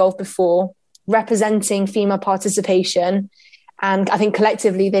played golf before, representing female participation. And I think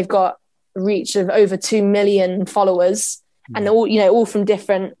collectively they've got a reach of over 2 million followers, and all from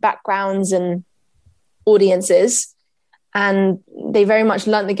different backgrounds and audiences. And they very much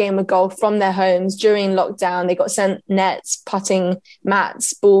learnt the game of golf from their homes during lockdown. They got sent nets, putting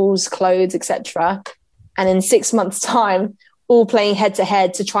mats, balls, clothes, etc. And in 6 months' time, all playing head to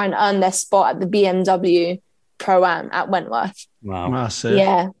head to try and earn their spot at the BMW Pro-Am at Wentworth. Wow. Massive.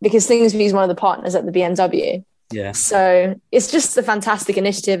 Yeah, because Slingsby is one of the partners at the BMW. Yeah. So it's just a fantastic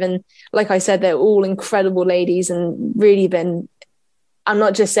initiative. And like I said, they're all incredible ladies and really been, I'm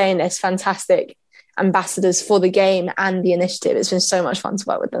not just saying this, fantastic ambassadors for the game and the initiative. It's been so much fun to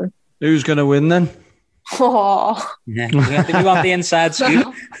work with them. Who's going to win then? Oh. Yeah. We want the inside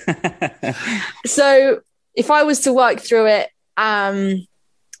scoop. So if I was to work through it,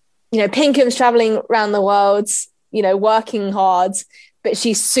 Pinkham's traveling around the world, working hard, but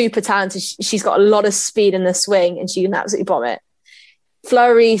she's super talented. She's got a lot of speed in the swing and she can absolutely bomb it.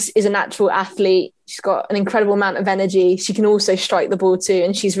 Fleury is a natural athlete. She's got an incredible amount of energy. She can also strike the ball too,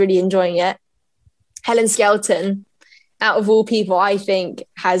 and she's really enjoying it. Helen Skelton, out of all people, I think,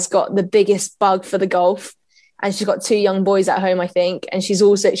 has got the biggest bug for the golf. And she's got 2 young boys at home, I think. And she's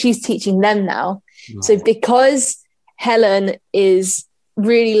teaching them now. Wow. So because Helen is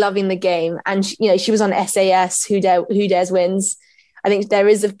really loving the game. And she was on SAS, Who Dares Wins. I think there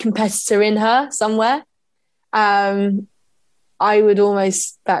is a competitor in her somewhere. I would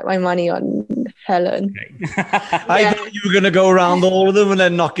almost back my money on Helen. Okay. I thought you were going to go around all of them and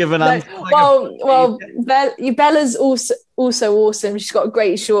then not give an answer. Bella's also awesome. She's got a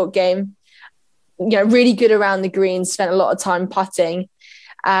great short game. Really good around the greens. Spent a lot of time putting.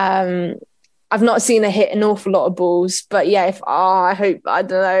 I've not seen her hit an awful lot of balls, but yeah, I don't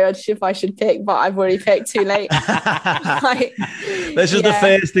know if I should pick, but I've already picked too late. This is the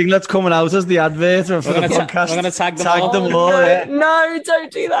first thing that's coming out as the advert for the podcast. We're going to tag them all. No,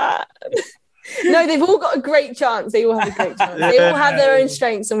 don't do that. No, they've all got a great chance. They all have a great chance. They all have their own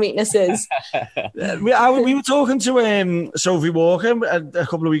strengths and weaknesses. We were talking to Sophie Walker a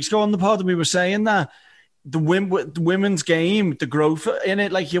couple of weeks ago on the pod, and we were saying that the women's game, the growth in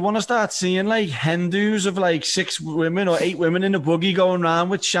it, like you want to start seeing like Hindus of like 6 women or 8 women in a buggy going around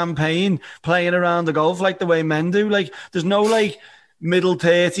with champagne playing around the golf like the way men do. Like there's no like middle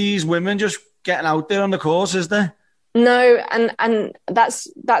 30s women just getting out there on the course, is there? No, and that's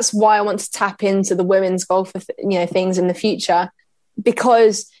why I want to tap into the women's golf things in the future,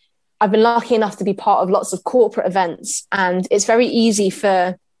 because I've been lucky enough to be part of lots of corporate events, and it's very easy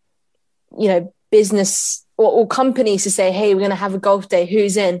for business or companies to say, hey, we're going to have a golf day,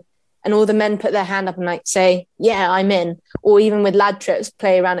 who's in? And all the men put their hand up and like say, yeah, I'm in. Or even with lad trips,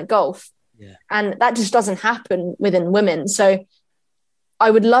 play around at golf. Yeah. And that just doesn't happen within women. So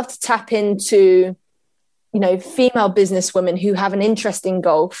I would love to tap into, female business women who have an interest in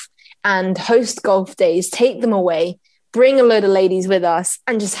golf and host golf days, take them away, bring a load of ladies with us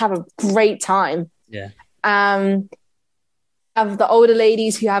and just have a great time. Yeah. Have the older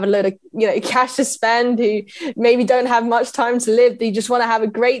ladies who have a load of cash to spend, who maybe don't have much time to live. They just want to have a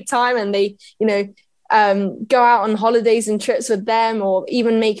great time, and they go out on holidays and trips with them, or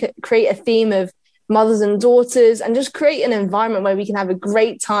even create a theme of mothers and daughters, and just create an environment where we can have a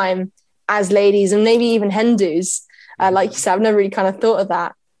great time as ladies, and maybe even Hindus. Like you said, I've never really kind of thought of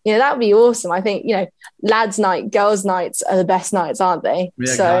that. That would be awesome. I think, lads' night, girls' nights are the best nights, aren't they?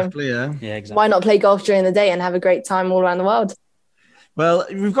 Yeah, exactly, yeah. Exactly. Why not play golf during the day and have a great time all around the world? Well,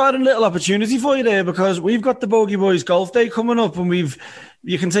 we've got a little opportunity for you there, because we've got the Bogey Boys Golf Day coming up, and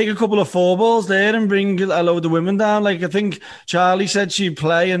you can take a couple of 4-balls there and bring a load of women down. Like I think Charlie said she'd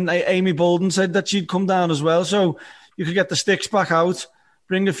play, and Amy Bolden said that she'd come down as well. So you could get the sticks back out,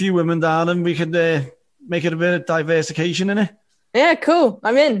 bring a few women down, and we could make it a bit of diversification in it. Yeah, cool.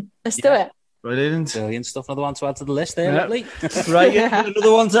 I'm in. Let's do it. Brilliant. Brilliant stuff. Another one to add to the list there, Lee. Right,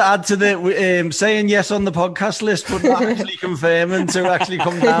 another one to add to the saying yes on the podcast list, but not actually confirming to actually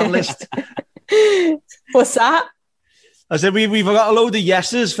come down list. What's that? I said we've got a load of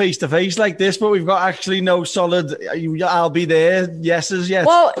yeses face to face like this, but we've got actually no solid I'll be there yeses yet.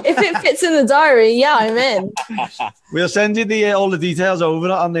 Well, if it fits in the diary, yeah, I'm in. We'll send you all the details over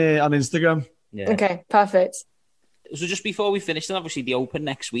on Instagram. Yeah. Okay, perfect. So just before we finish, then obviously the Open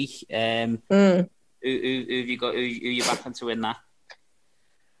next week. Who have you got? Who you backing to win that?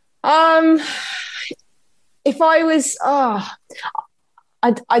 If I was, I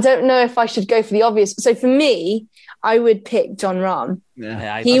don't know if I should go for the obvious. So for me, I would pick Jon Rahm.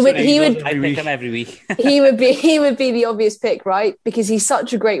 Yeah, he would. I pick him every week. he would be the obvious pick, right? Because he's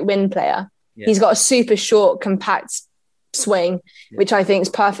such a great win player. Yeah. He's got a super short, compact swing, which I think is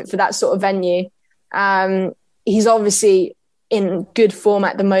perfect for that sort of venue. He's obviously in good form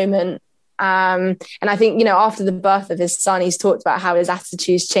at the moment. And I think, after the birth of his son, he's talked about how his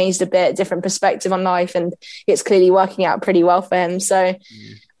attitude's changed a bit, different perspective on life, and it's clearly working out pretty well for him. So,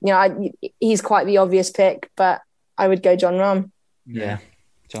 he's quite the obvious pick, but I would go Jon Rahm. Yeah,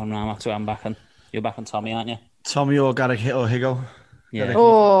 Jon Rahm, that's who I'm backing. You're backing Tommy, aren't you? Tommy or Garrick or Higo. Yeah.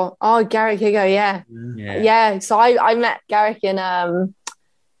 Garrick Higo, yeah. Yeah. So I met Garrick in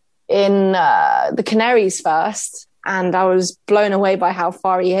the Canaries first, and I was blown away by how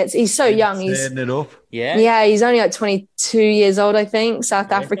far he hits. He's so young. He's turning it up. Yeah, he's only like 22 years old, I think,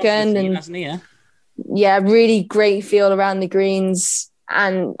 South African. And hasn't he, really great feel around the greens.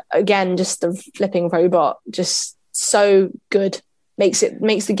 And again, just the flipping robot, just so good. Makes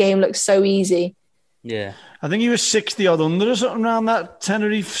the game look so easy. Yeah. I think he was 60 odd under or something around that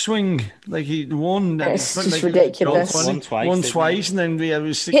Tenerife swing. Like he won. It's just ridiculous. Won twice, and then it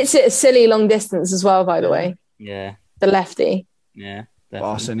was hits it a silly long distance as well, by the way. Yeah. The lefty. Yeah.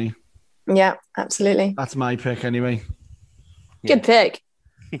 Boss, isn't he? Yeah, absolutely. That's my pick anyway. Good pick.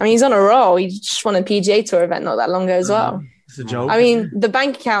 I mean, he's on a roll. He just won a PGA Tour event not that long ago as well. It's a joke. I mean, the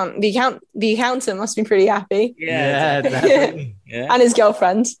bank account, the accountant must be pretty happy. Yeah, definitely. Yeah. And his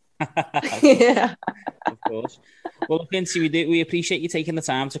girlfriend. Yeah. Of course. Well, look, Inci, we appreciate you taking the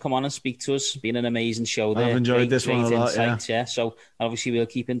time to come on and speak to us. It's been an amazing show there. I've enjoyed this one a lot, insights, yeah. So obviously we'll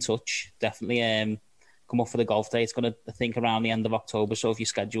keep in touch. Definitely come up for the golf day. It's going to, I think, around the end of October. So if your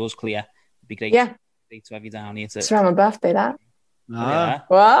schedule's clear, it'd be great. Yeah. Great to have you down here. It's around my birthday, that. Ah.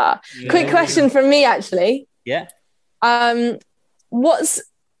 Wow. Yeah. Quick question from me, actually. Yeah. What's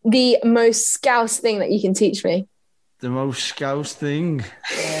the most Scouse thing that you can teach me? The most Scouse thing.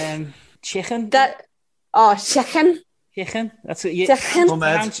 Chicken. Chicken. Chicken. That's it. Chicken.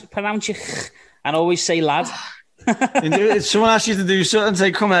 Pronounce your and always say lad. If someone asks you to do something,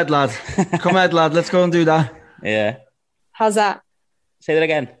 say, come ahead, lad. Come ahead, lad. Let's go and do that. Yeah. How's that? Say that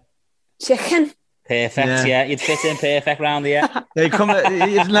again. Chicken. Perfect. Yeah. You'd fit in perfect round here. Hey,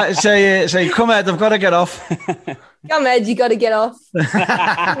 say, come ahead. I've got to get off. Come Ed, you got to get off. It's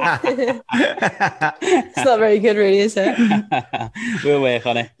not very good, really, is it? We'll work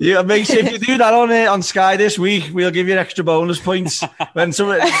on it. Yeah, make sure if you do that on Sky this week, we'll give you extra bonus points. When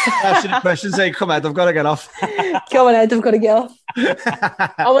someone asks you the question, say, come Ed, I've got to get off. Come on, Ed, I've got to get off.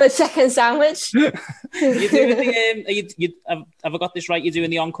 I want a chicken sandwich. You're doing have I got this right? You're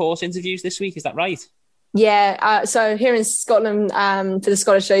doing the on-course interviews this week, is that right? Yeah, so here in Scotland for the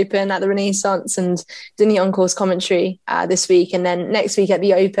Scottish Open at the Renaissance and doing the on-course commentary this week. And then next week at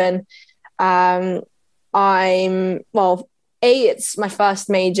the Open, it's my first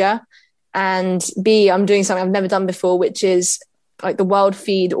major, and B, I'm doing something I've never done before, which is like the world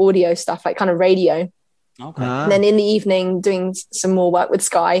feed audio stuff, like kind of radio. Okay. And then in the evening, doing some more work with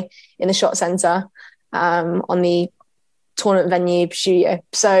Sky in the shot centre on the tournament venue studio.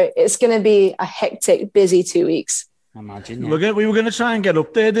 So it's going to be a hectic, busy 2 weeks. I imagine. Yeah. We were going to try and get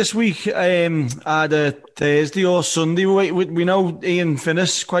up there this week, either Thursday or Sunday. We know Ian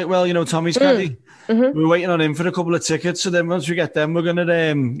Finnis quite well, Tommy's caddy. Mm-hmm. We're waiting on him for a couple of tickets. So then once we get them, we're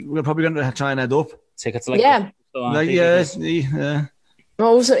probably going to try and head up. Tickets like yeah. Yeah. Well,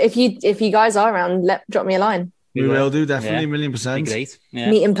 also, if you guys are around, drop me a line. We will do, definitely, 1,000,000%. Great.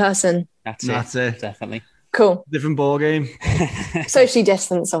 Yeah. Meet in person. That's it. Definitely. Cool. Different ball game. Socially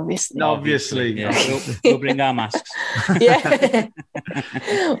distance, obviously. Obviously. Yeah. We'll bring our masks. Yeah.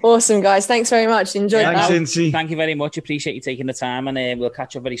 Awesome, guys. Thanks very much. Enjoy. Thanks, Inci. Thank you very much. Appreciate you taking the time, and we'll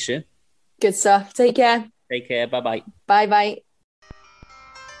catch up very soon. Good stuff. Take care. Take care. Bye-bye. Bye-bye.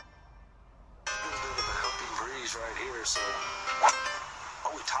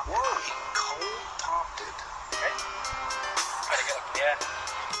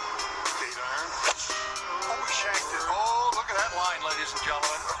 Ladies and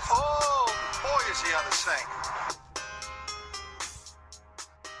gentlemen. Oh, boy, is he on the sink.